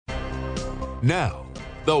Now,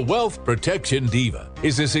 the Wealth Protection Diva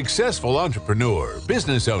is a successful entrepreneur,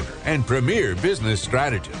 business owner, and premier business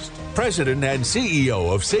strategist, president and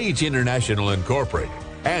CEO of Sage International Incorporated,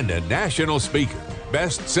 and a national speaker,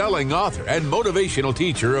 best-selling author, and motivational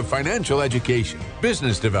teacher of financial education,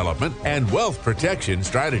 business development, and wealth protection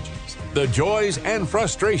strategies. The joys and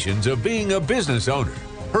frustrations of being a business owner.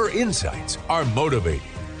 Her insights are motivating.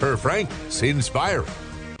 Her frankness inspiring.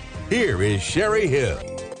 Here is Sherry Hill.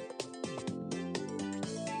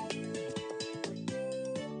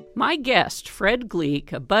 My guest, Fred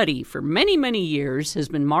Gleeck, a buddy for many, many years, has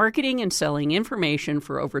been marketing and selling information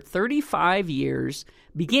for over 35 years,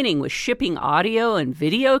 beginning with shipping audio and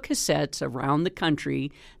video cassettes around the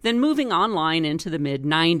country, then moving online into the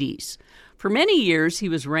mid-90s. For many years, he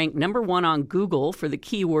was ranked number one on Google for the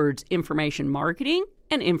keywords information marketing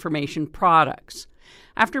and information products.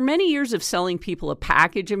 After many years of selling people a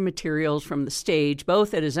package of materials from the stage,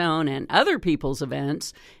 both at his own and other people's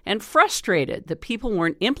events, and frustrated that people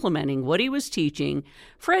weren't implementing what he was teaching,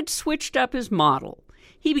 Fred switched up his model.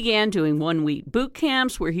 He began doing one-week boot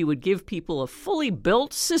camps where he would give people a fully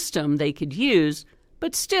built system they could use,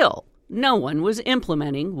 but still, no one was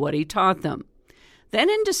implementing what he taught them. Then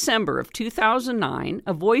in December of 2009,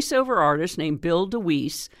 a voiceover artist named Bill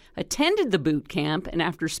DeWeese attended the boot camp, and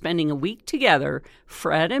after spending a week together,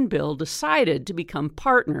 Fred and Bill decided to become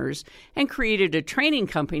partners and created a training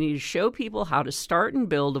company to show people how to start and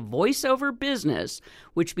build a voiceover business,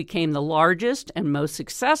 which became the largest and most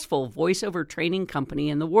successful voiceover training company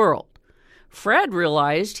in the world. Fred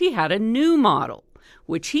realized he had a new model,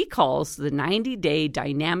 which he calls the 90-Day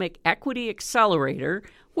Dynamic Equity Accelerator,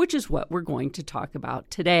 which is what we're going to talk about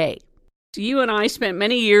today. So you and I spent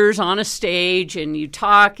many years on a stage, and you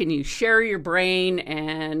talk and you share your brain,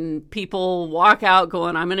 and people walk out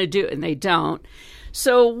going, I'm going to do it, and they don't.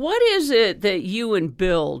 So what is it that you and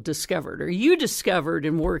Bill discovered, or you discovered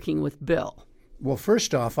in working with Bill? Well,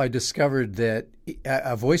 first off, I discovered that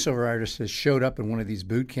a voiceover artist has showed up in one of these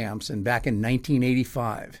boot camps, and back in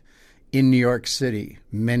 1985 in New York City,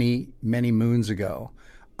 many, many moons ago,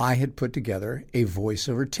 I had put together a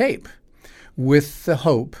voiceover tape with the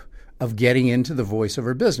hope of getting into the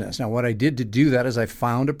voiceover business. Now, what I did to do that is I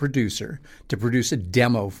found a producer to produce a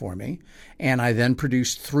demo for me, and I then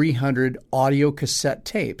produced 300 audio cassette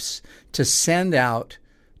tapes to send out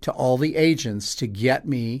to all the agents to get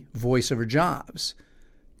me voiceover jobs.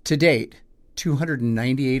 To date,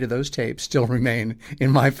 298 of those tapes still remain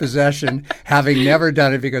in my possession, having never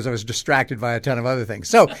done it because I was distracted by a ton of other things.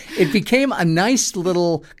 So it became a nice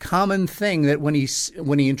little common thing that when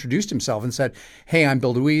he introduced himself and said, hey, I'm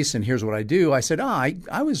Bill DeWeese and here's what I do, I said, I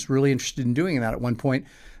was really interested in doing that at one point.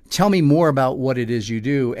 Tell me more about what it is you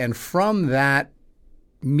do. And from that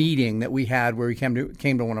meeting that we had where he came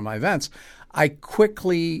to one of my events, I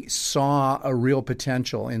quickly saw a real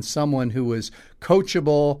potential in someone who was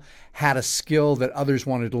coachable, had a skill that others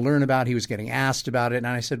wanted to learn about. He was getting asked about it. And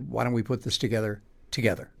I said, why don't we put this together?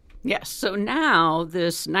 Yes. So now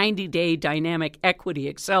this 90-Day Dynamic Equity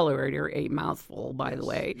Accelerator, a mouthful, by the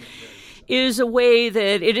way, is a way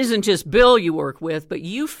that it isn't just Bill you work with, but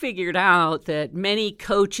you figured out that many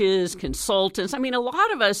coaches, consultants, I mean, a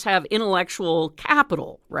lot of us have intellectual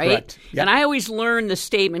capital, right? Correct. Yep. And I always learned the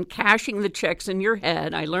statement, cashing the checks in your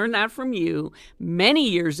head. I learned that from you many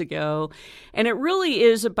years ago. And it really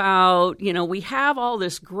is about, we have all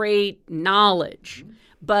this great knowledge,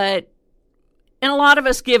 and a lot of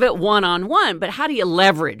us give it one-on-one, but how do you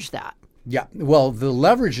leverage that? Yeah. Well, the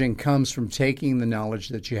leveraging comes from taking the knowledge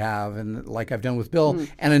that you have, and like I've done with Bill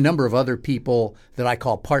and a number of other people that I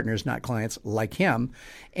call partners, not clients, like him,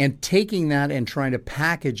 and taking that and trying to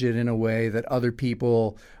package it in a way that other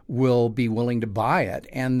people will be willing to buy it,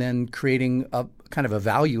 and then creating a kind of a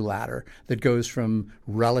value ladder that goes from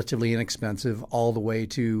relatively inexpensive all the way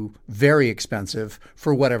to very expensive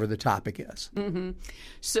for whatever the topic is. Mm-hmm.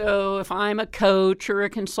 So if I'm a coach or a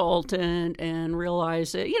consultant and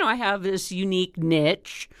realize that, I have this unique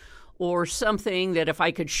niche or something that if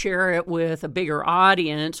I could share it with a bigger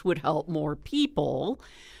audience would help more people.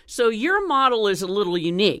 So your model is a little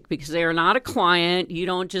unique because they are not a client. You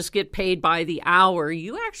don't just get paid by the hour.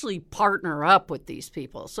 You actually partner up with these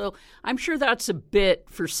people. So I'm sure that's a bit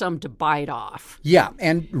for some to bite off. Yeah.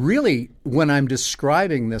 And really, when I'm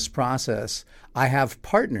describing this process, I have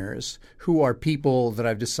partners who are people that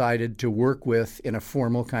I've decided to work with in a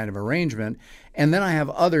formal kind of arrangement. And then I have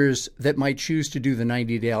others that might choose to do the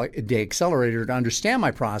 90-day accelerator to understand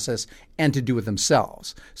my process and to do it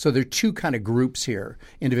themselves. So there are two kind of groups here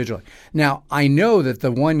individually. Now, I know that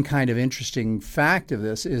the one kind of interesting fact of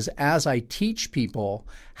this is as I teach people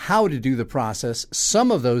how to do the process,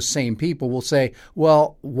 some of those same people will say,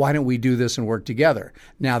 well, why don't we do this and work together?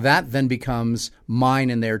 Now, that then becomes mine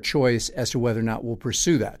and their choice as to whether or not we'll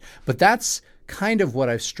pursue that. But that's kind of what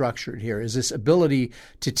I've structured here is this ability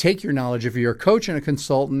to take your knowledge, if you're a coach and a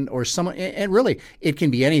consultant or someone, and really it can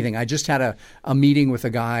be anything. I just had a meeting with a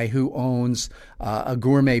guy who owns a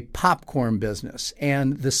gourmet popcorn business.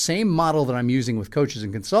 And the same model that I'm using with coaches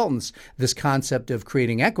and consultants, this concept of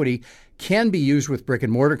creating equity, can be used with brick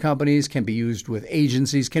and mortar companies, can be used with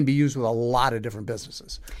agencies, can be used with a lot of different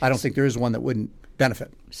businesses. I don't think there is one that wouldn't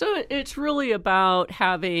benefit. So it's really about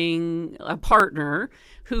having a partner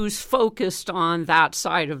who's focused on that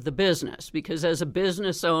side of the business, because as a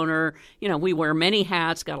business owner, we wear many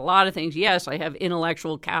hats, got a lot of things. Yes, I have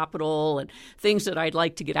intellectual capital and things that I'd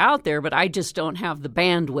like to get out there, but I just don't have the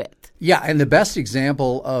bandwidth. Yeah, and the best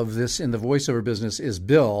example of this in the voiceover business is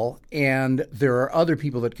Bill, and there are other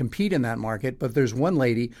people that compete in that market, but there's one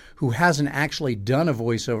lady who hasn't actually done a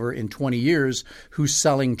voiceover in 20 years who's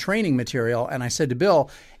selling training material, and I said to Bill,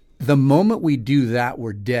 the moment we do that,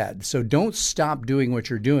 we're dead. So don't stop doing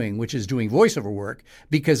what you're doing, which is doing voiceover work,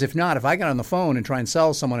 because if not, if I get on the phone and try and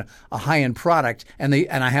sell someone a high-end product and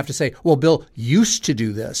I have to say, well, Bill used to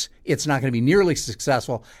do this, it's not going to be nearly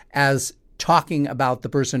successful as talking about the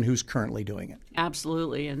person who's currently doing it.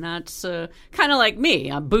 Absolutely. And that's kind of like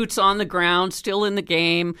me. I'm boots on the ground, still in the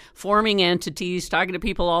game, forming entities, talking to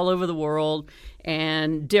people all over the world,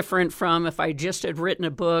 and different from if I just had written a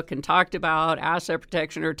book and talked about asset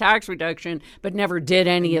protection or tax reduction, but never did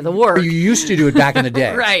any of the work. Or you used to do it back in the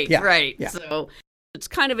day. Right. Yeah. So it's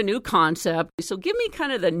kind of a new concept. So give me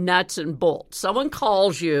kind of the nuts and bolts. Someone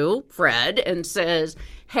calls you, Fred, and says,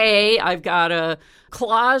 hey, I've got a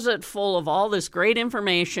closet full of all this great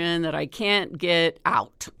information that I can't get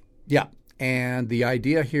out. Yeah. And the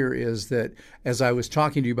idea here is that, as I was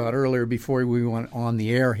talking to you about earlier before we went on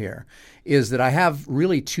the air here, is that I have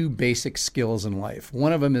really two basic skills in life.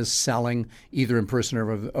 One of them is selling either in person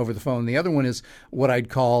or over the phone. The other one is what I'd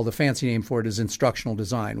call, the fancy name for it is instructional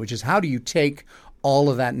design, which is how do you take all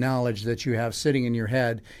of that knowledge that you have sitting in your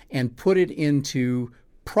head and put it into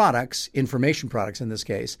products, information products in this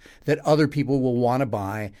case, that other people will want to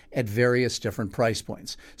buy at various different price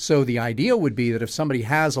points. So the idea would be that if somebody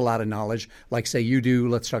has a lot of knowledge, like say you do,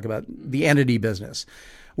 let's talk about the entity business.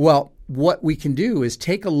 Well, what we can do is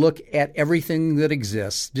take a look at everything that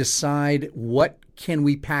exists, decide what can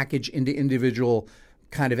we package into individual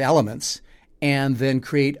kind of elements, and then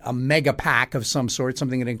create a mega pack of some sort,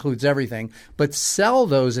 something that includes everything, but sell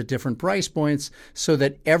those at different price points so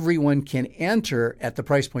that everyone can enter at the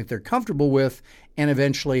price point they're comfortable with and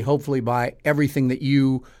eventually hopefully buy everything that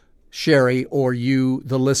you, Sherry, or you,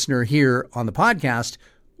 the listener here on the podcast,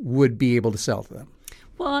 would be able to sell to them.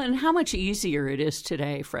 Well, and how much easier it is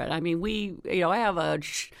today, Fred. I mean, I have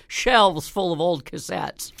shelves full of old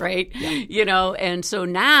cassettes, right? Yeah. And so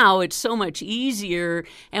now it's so much easier.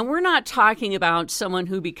 And we're not talking about someone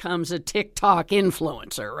who becomes a TikTok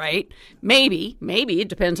influencer, right? Maybe it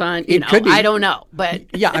depends on, could be. I don't know.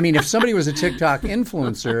 But yeah, I mean, if somebody was a TikTok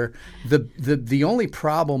influencer, the only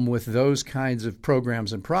problem with those kinds of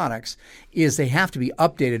programs and products is they have to be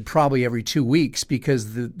updated probably every 2 weeks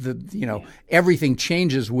because everything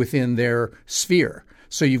changes within their sphere.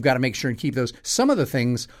 So you've got to make sure and keep those. Some of the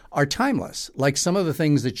things are timeless, like some of the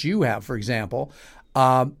things that you have, for example,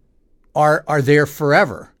 are there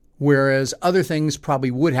forever, whereas other things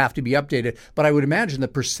probably would have to be updated. But I would imagine the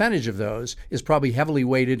percentage of those is probably heavily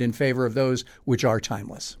weighted in favor of those which are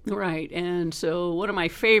timeless. Right. And so one of my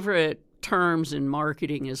favorite terms in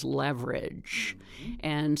marketing is leverage.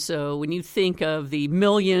 And so when you think of the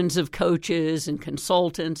millions of coaches and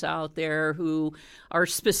consultants out there who are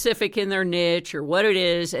specific in their niche or what it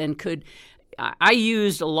is and I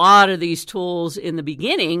used a lot of these tools in the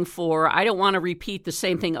beginning I don't want to repeat the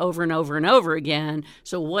same thing over and over and over again.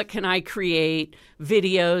 So what can I create?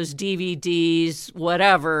 Videos, DVDs,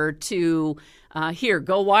 whatever to here,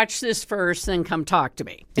 go watch this first, then come talk to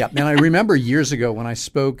me. Yeah, and I remember years ago when I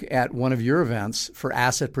spoke at one of your events for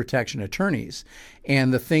asset protection attorneys,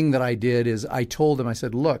 and the thing that I did is I told them, I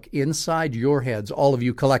said, look, inside your heads, all of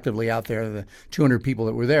you collectively out there, the 200 people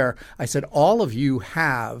that were there, I said, all of you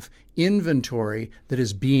have inventory that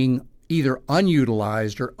is being either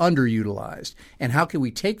unutilized or underutilized. And how can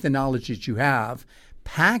we take the knowledge that you have,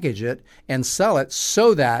 package it, and sell it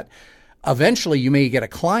so that Eventually, you may get a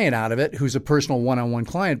client out of it who's a personal one-on-one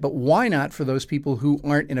client, but why not for those people who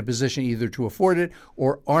aren't in a position either to afford it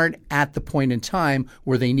or aren't at the point in time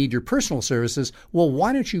where they need your personal services? Well,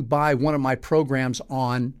 why don't you buy one of my programs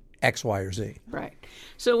on X, Y, or Z? Right.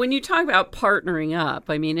 So when you talk about partnering up,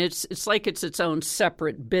 I mean, it's like it's its own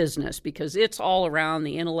separate business because it's all around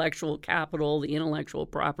the intellectual capital, the intellectual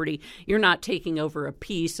property. You're not taking over a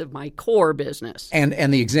piece of my core business.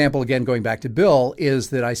 And the example, again, going back to Bill,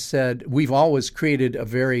 is that I said we've always created a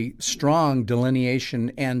very strong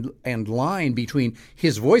delineation and line between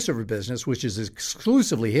his voiceover business, which is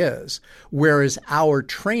exclusively his, whereas our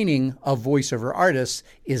training of voiceover artists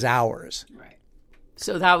is ours. Right.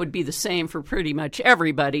 So that would be the same for pretty much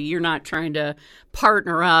everybody. You're not trying to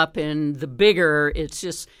partner up and the bigger. It's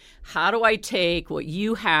just how do I take what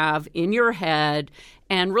you have in your head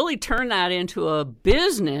and really turn that into a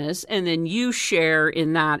business and then you share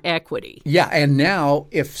in that equity. Yeah, and now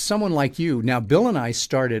if someone like you, now Bill and I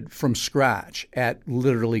started from scratch at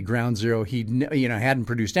literally ground zero. He hadn't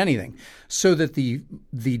produced anything. So that the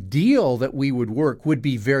deal that we would work would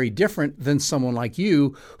be very different than someone like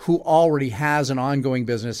you who already has an ongoing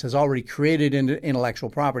business, has already created intellectual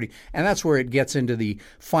property. And that's where it gets into the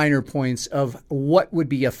finer points of what would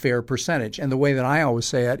be a fair percentage. And the way that I always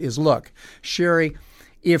say it is, look, Sherry,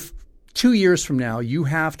 if 2 years from now you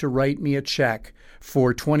have to write me a check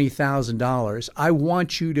for $20,000, I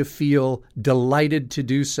want you to feel delighted to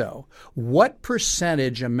do so. What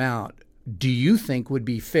percentage amount do you think would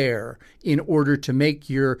be fair in order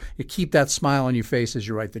to keep that smile on your face as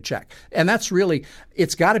you write the check? And that's really,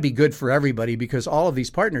 it's got to be good for everybody because all of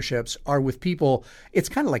these partnerships are with people. It's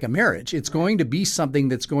kind of like a marriage. It's going to be something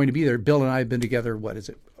that's going to be there. Bill and I have been together,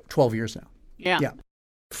 12 years now. Yeah.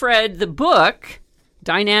 Fred, the book,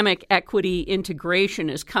 Dynamic Equity Integration,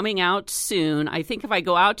 is coming out soon. I think if I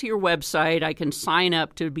go out to your website, I can sign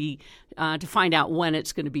up to find out when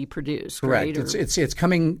it's going to be produced. Correct. Right? It's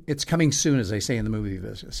coming soon, as they say in the movie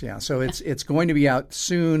business. Yeah. So it's going to be out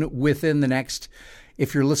soon within the next.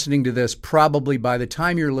 If you're listening to this, probably by the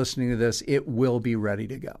time you're listening to this, it will be ready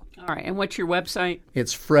to go. All right. And what's your website?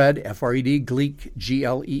 It's Fred, F-R-E-D, Gleeck,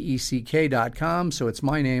 Gleeck.com. So it's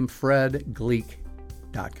my name,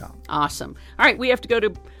 fredgleeck.com. Awesome. All right, we have to go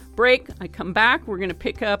to break. I come back. We're going to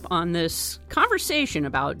pick up on this conversation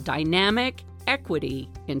about dynamic equity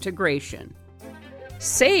integration.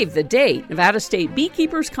 Save the date. Nevada State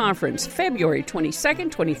Beekeepers Conference, February 22nd,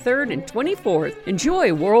 23rd, and 24th.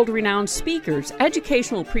 Enjoy world-renowned speakers,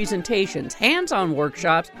 educational presentations, hands-on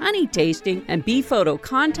workshops, honey tasting, and bee photo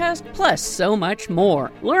contest, plus so much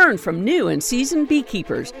more. Learn from new and seasoned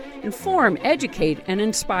beekeepers. Inform, educate, and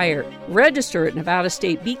inspire. Register at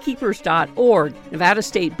nevadastatebeekeepers.org. Nevada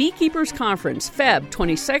State Beekeepers Conference, Feb.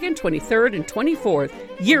 22nd, 23rd, and 24th,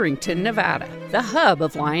 Yerington, Nevada, the hub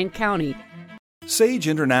of Lyon County. Sage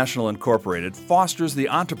International Incorporated fosters the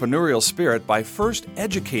entrepreneurial spirit by first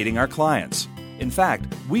educating our clients. In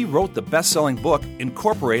fact, we wrote the best-selling book,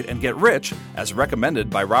 Incorporate and Get Rich, as recommended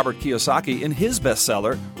by Robert Kiyosaki in his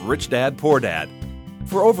bestseller, Rich Dad, Poor Dad.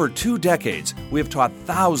 For over 2 decades, we have taught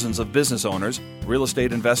thousands of business owners, real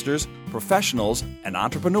estate investors, professionals, and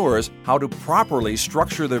entrepreneurs how to properly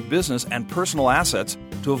structure their business and personal assets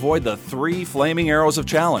to avoid the 3 flaming arrows of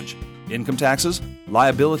challenge: income taxes,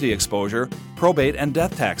 liability exposure, probate, and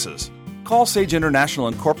death taxes. Call Sage International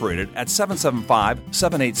Incorporated at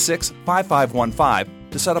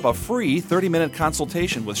 775-786-5515 to set up a free 30-minute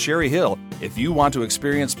consultation with Sherry Hill if you want to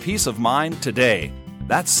experience peace of mind today.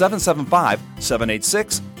 That's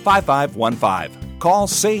 775-786-5515. Call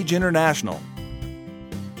Sage International.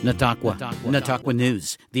 Nataqua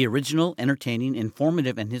News, the original, entertaining,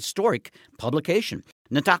 informative, and historic publication.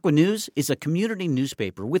 Nataqua News is a community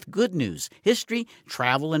newspaper with good news, history,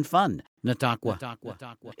 travel, and fun. Nataqua.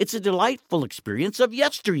 It's a delightful experience of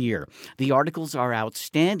yesteryear. The articles are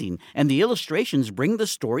outstanding, and the illustrations bring the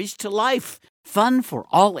stories to life. Fun for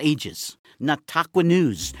all ages. Nataqua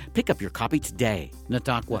News. Pick up your copy today.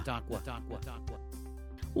 Nataqua.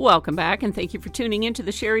 Welcome back, and thank you for tuning into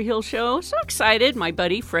the Sherry Hill Show. So excited. My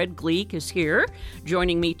buddy Fred Gleeck is here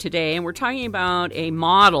joining me today, and we're talking about a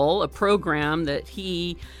model, a program that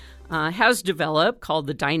he has developed called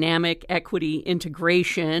the Dynamic Equity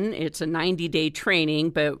Integration. It's a 90-day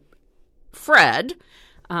training, but Fred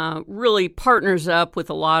really partners up with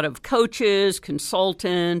a lot of coaches,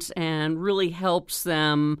 consultants, and really helps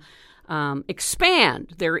them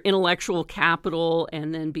expand their intellectual capital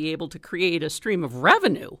and then be able to create a stream of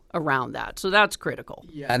revenue around that. So that's critical.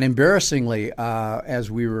 Yeah. And embarrassingly,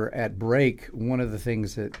 as we were at break, one of the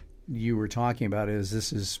things that you were talking about is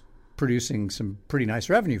this is producing some pretty nice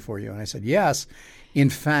revenue for you. And I said, yes. In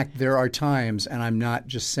fact, there are times, and I'm not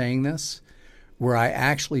just saying this, where I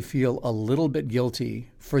actually feel a little bit guilty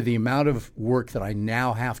for the amount of work that I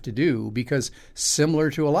now have to do, because similar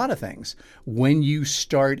to a lot of things, when you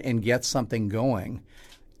start and get something going,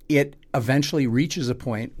 it eventually reaches a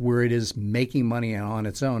point where it is making money on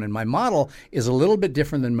its own. And my model is a little bit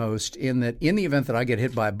different than most in that in the event that I get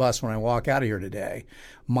hit by a bus when I walk out of here today,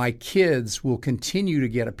 my kids will continue to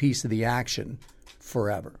get a piece of the action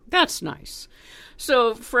forever. That's nice.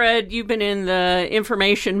 So, Fred, you've been in the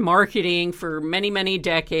information marketing for many, many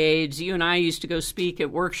decades. You and I used to go speak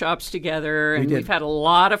at workshops together, and we've had a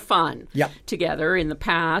lot of fun together in the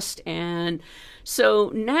past. And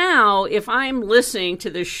so now if I'm listening to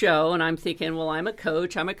this show and I'm thinking, well, I'm a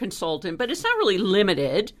coach, I'm a consultant, but it's not really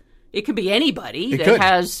limited. It could be anybody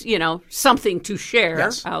has, something to share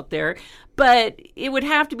out there. But it would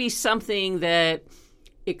have to be something that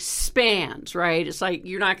expands, right? It's like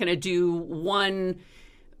you're not going to do one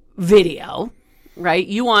video, right?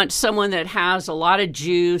 You want someone that has a lot of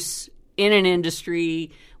juice in an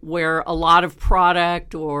industry where a lot of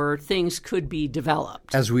product or things could be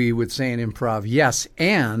developed. As we would say in improv, yes.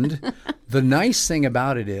 And the nice thing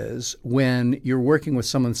about it is when you're working with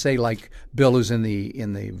someone, say like Bill, who's in the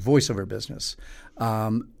voiceover business,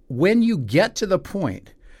 when you get to the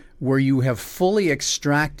point where you have fully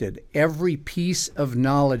extracted every piece of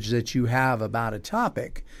knowledge that you have about a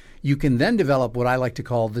topic, you can then develop what I like to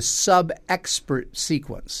call the sub-expert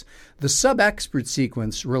sequence. The sub-expert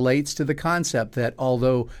sequence relates to the concept that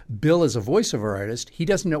although Bill is a voiceover artist, he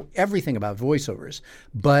doesn't know everything about voiceovers,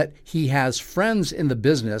 but he has friends in the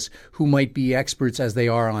business who might be experts as they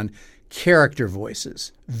are on character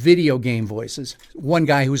voices, video game voices, one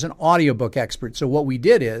guy who's an audiobook expert. So what we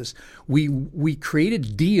did is we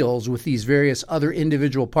created deals with these various other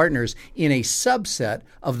individual partners in a subset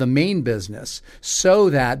of the main business so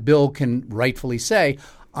that Bill can rightfully say,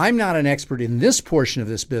 I'm not an expert in this portion of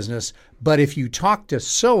this business, but if you talk to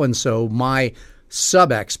so-and-so, my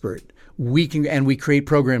sub-expert, we create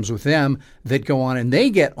programs with them that go on and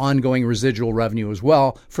they get ongoing residual revenue as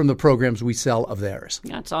well from the programs we sell of theirs.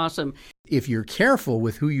 That's awesome. If you're careful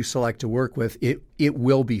with who you select to work with, it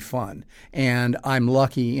will be fun. And I'm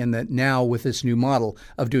lucky in that now with this new model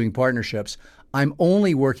of doing partnerships, I'm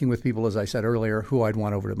only working with people, as I said earlier, who I'd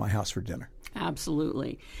want over to my house for dinner.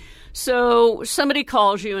 Absolutely. So somebody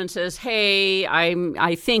calls you and says, hey,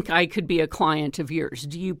 I think I could be a client of yours.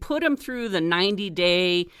 Do you put them through the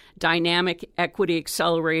 90-day Dynamic Equity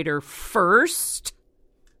Accelerator first?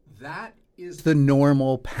 That is the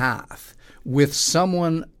normal path. With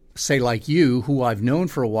someone, say like you, who I've known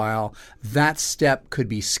for a while, that step could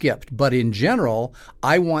be skipped. But in general,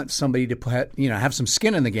 I want somebody to have some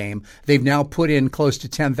skin in the game. They've now put in close to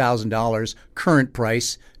 $10,000 current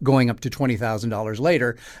price, going up to $20,000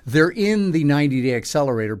 later. They're in the 90-day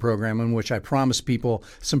accelerator program in which I promise people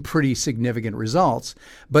some pretty significant results.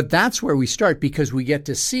 But that's where we start because we get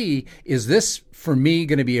to see, is this for me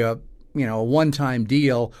going to be a one-time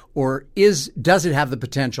deal, or does it have the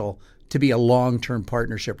potential to be a long-term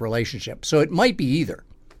partnership relationship? So it might be either.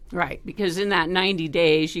 Right, because in that 90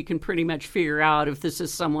 days, you can pretty much figure out if this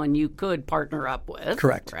is someone you could partner up with.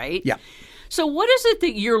 Correct. Right? Yeah. So what is it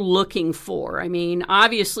that you're looking for? I mean,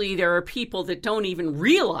 obviously there are people that don't even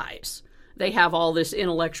realize they have all this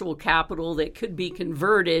intellectual capital that could be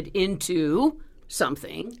converted into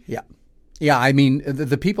something. Yeah. Yeah, I mean,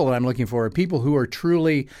 the people that I'm looking for are people who are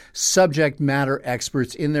truly subject matter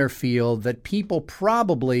experts in their field, that people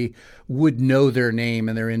probably would know their name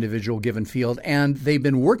in their individual given field. And they've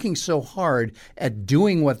been working so hard at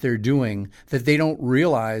doing what they're doing that they don't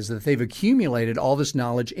realize that they've accumulated all this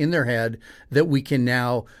knowledge in their head that we can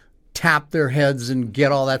now tap their heads and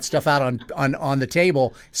get all that stuff out on the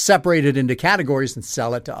table, separate it into categories and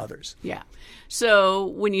sell it to others. Yeah. So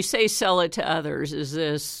when you say sell it to others, is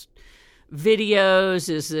this videos?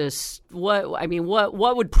 Is this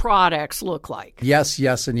what would products look like? Yes,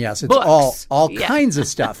 and yes. It's Books. all kinds of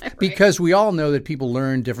stuff. Right. Because we all know that people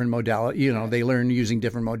learn different modalities. They learn using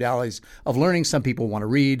different modalities of learning. Some people want to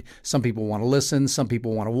read, some people want to listen, some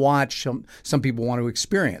people want to watch, some people want to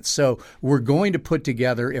experience. So we're going to put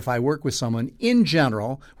together, if I work with someone in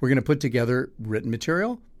general, we're going to put together written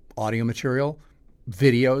material, audio material,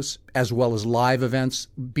 videos, as well as live events,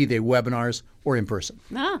 be they webinars or in person.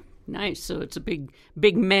 Nice. So it's a big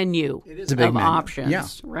menu of options. Yeah.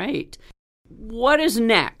 Right. What is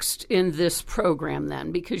next in this program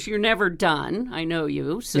then? Because you're never done. I know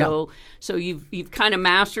you. So you've kind of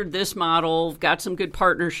mastered this model, got some good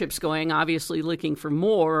partnerships going, obviously looking for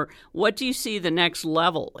more. What do you see the next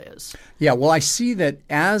level is? Yeah, well, I see that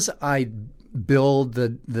as I build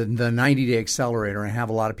the 90-day Accelerator and have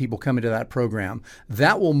a lot of people come into that program,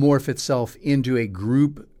 that will morph itself into a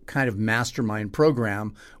group kind of mastermind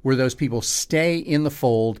program where those people stay in the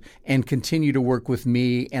fold and continue to work with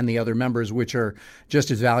me and the other members, which are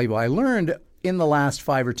just as valuable. I learned in the last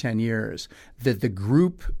 5 or 10 years that the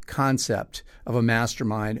group concept of a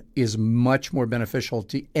mastermind is much more beneficial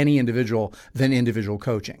to any individual than individual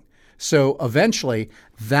coaching. So eventually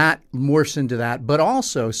that morphs into that, but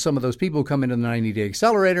also some of those people who come into the 90-day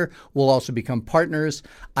Accelerator will also become partners.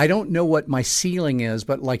 I don't know what my ceiling is,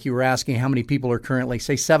 but like you were asking how many people are currently,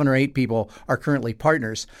 say 7 or 8 people are currently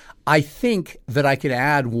partners. I think that I could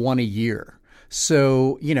add 1 a year.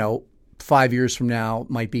 So, 5 years from now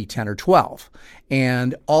might be 10 or 12.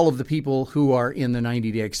 And all of the people who are in the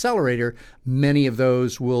 90-day Accelerator, many of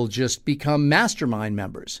those will just become mastermind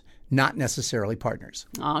members, not necessarily partners.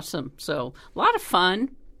 Awesome. So a lot of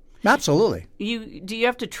fun. Absolutely. Do you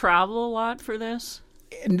have to travel a lot for this?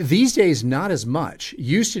 And these days, not as much.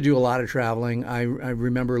 Used to do a lot of traveling. I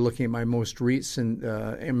remember looking at my most recent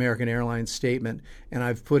American Airlines statement, and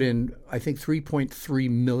I've put in, I think, 3.3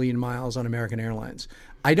 million miles on American Airlines.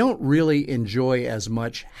 I don't really enjoy as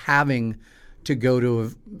much having to go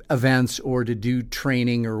to events or to do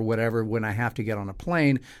training or whatever when I have to get on a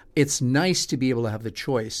plane. It's nice to be able to have the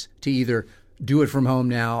choice to either do it from home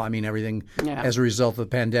now. I mean, everything as a result of the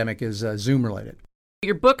pandemic is Zoom related.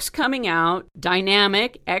 Your book's coming out,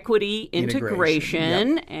 Dynamic Equity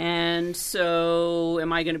Integration. Yep. And so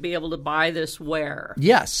am I going to be able to buy this where?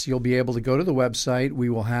 Yes, you'll be able to go to the website. We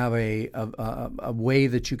will have a way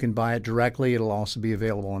that you can buy it directly. It'll also be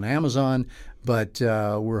available on Amazon. But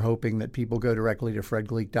we're hoping that people go directly to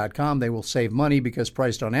fredgleeck.com. They will save money because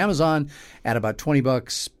priced on Amazon at about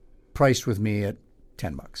 $20, priced with me at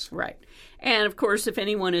 $10. Right. And, of course, if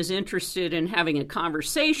anyone is interested in having a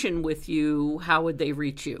conversation with you, how would they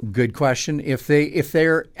reach you? Good question. If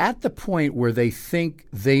they're at the point where they think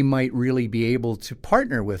they might really be able to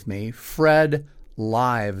partner with me,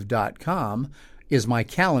 fredlive.com is my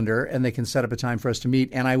calendar, and they can set up a time for us to meet.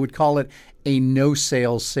 And I would call it a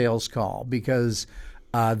no-sales call because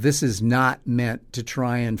this is not meant to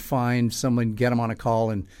try and find someone, get them on a call,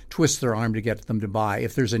 and twist their arm to get them to buy.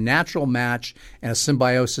 If there's a natural match and a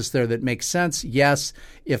symbiosis there that makes sense, yes.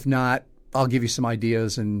 If not, I'll give you some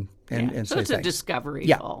ideas and so say it's thanks. a discovery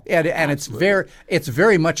call. And it's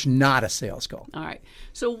very much not a sales call. All right.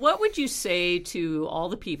 So what would you say to all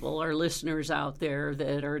the people, our listeners out there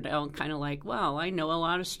that are now kind of like, well, I know a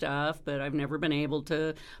lot of stuff, but I've never been able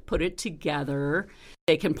to put it together.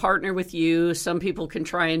 They can partner with you. Some people can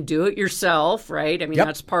try and do it yourself, right? I mean,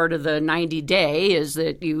 that's part of the 90-day is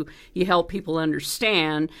that you help people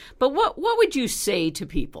understand. But what would you say to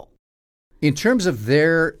people? In terms of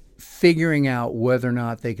their figuring out whether or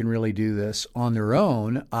not they can really do this on their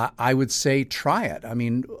own, I would say try it. I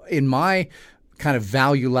mean, in my kind of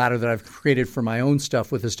value ladder that I've created for my own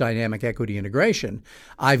stuff with this dynamic equity integration,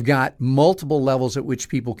 I've got multiple levels at which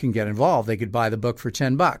people can get involved. They could buy the book for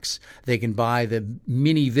 $10. They can buy the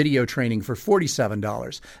mini video training for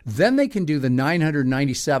 $47. Then they can do the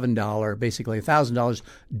 $997, basically $1,000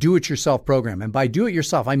 do-it-yourself program. And by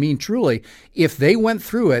do-it-yourself, I mean truly, if they went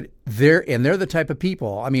through it, they're the type of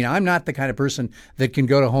people. I mean, I'm not the kind of person that can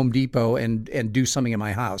go to Home Depot and do something in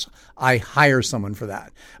my house. I hire someone for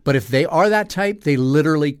that. But if they are that type, they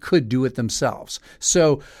literally could do it themselves.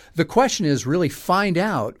 So the question is really find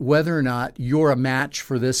out whether or not you're a match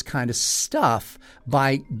for this kind of stuff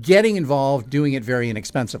by getting involved, doing it very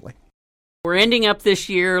inexpensively. We're ending up this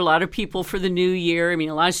year, a lot of people for the new year. I mean,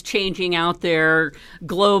 a lot's changing out there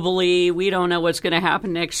globally. We don't know what's going to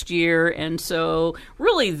happen next year. And so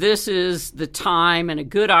really this is the time and a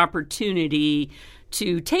good opportunity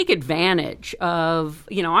to take advantage of,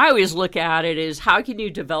 I always look at it as how can you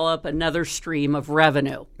develop another stream of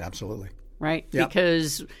revenue? Absolutely. Right? Yep.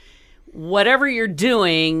 Because whatever you're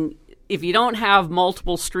doing, if you don't have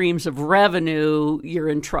multiple streams of revenue, you're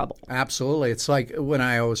in trouble. Absolutely. It's like when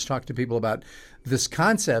I always talk to people about this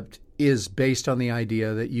concept is based on the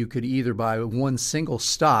idea that you could either buy one single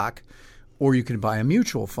stock or you can buy a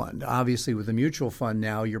mutual fund. Obviously, with a mutual fund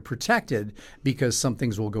now, you're protected because some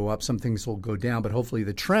things will go up, some things will go down, but hopefully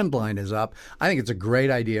the trend line is up. I think it's a great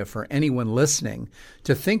idea for anyone listening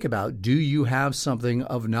to think about, do you have something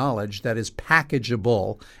of knowledge that is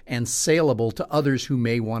packageable and saleable to others who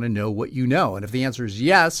may want to know what you know? And if the answer is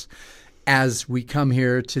yes, as we come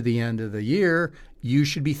here to the end of the year, you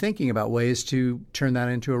should be thinking about ways to turn that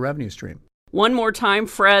into a revenue stream. One more time,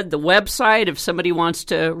 Fred, the website if somebody wants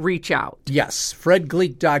to reach out. Yes,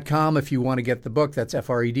 fredgleeck.com if you want to get the book. That's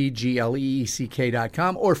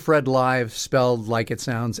FredGleeck.com, or Fred Live, spelled like it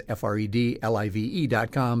sounds,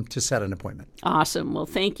 FredLive.com, to set an appointment. Awesome. Well,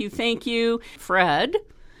 thank you. Fred,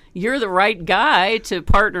 you're the right guy to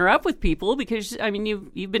partner up with people because, I mean,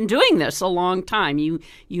 you've been doing this a long time. You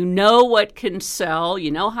know what can sell.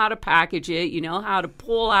 You know how to package it. You know how to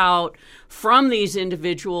pull out from these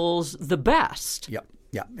individuals the best. Yep.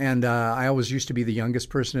 Yeah, and I always used to be the youngest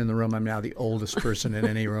person in the room. I'm now the oldest person in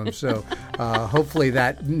any room. So hopefully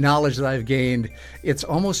that knowledge that I've gained, it's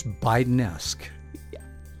almost Biden-esque.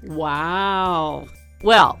 Wow.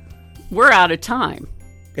 Well, we're out of time.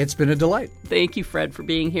 It's been a delight. Thank you, Fred, for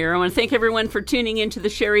being here. I want to thank everyone for tuning into the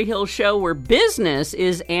Sherry Hill Show, where business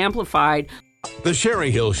is amplified. The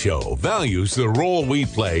Sherry Hill Show values the role we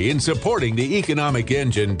play in supporting the economic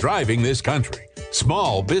engine driving this country.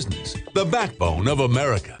 Small business, the backbone of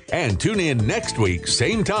America. And tune in next week,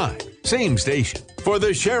 same time, same station, for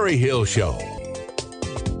the Sherry Hill Show.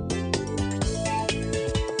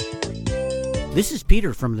 This is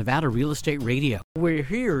Peter from Nevada Real Estate Radio. We're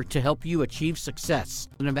here to help you achieve success.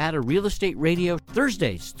 Nevada Real Estate Radio,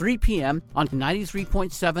 Thursdays, 3 p.m. on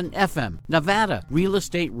 93.7 FM. Nevada Real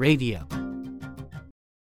Estate Radio.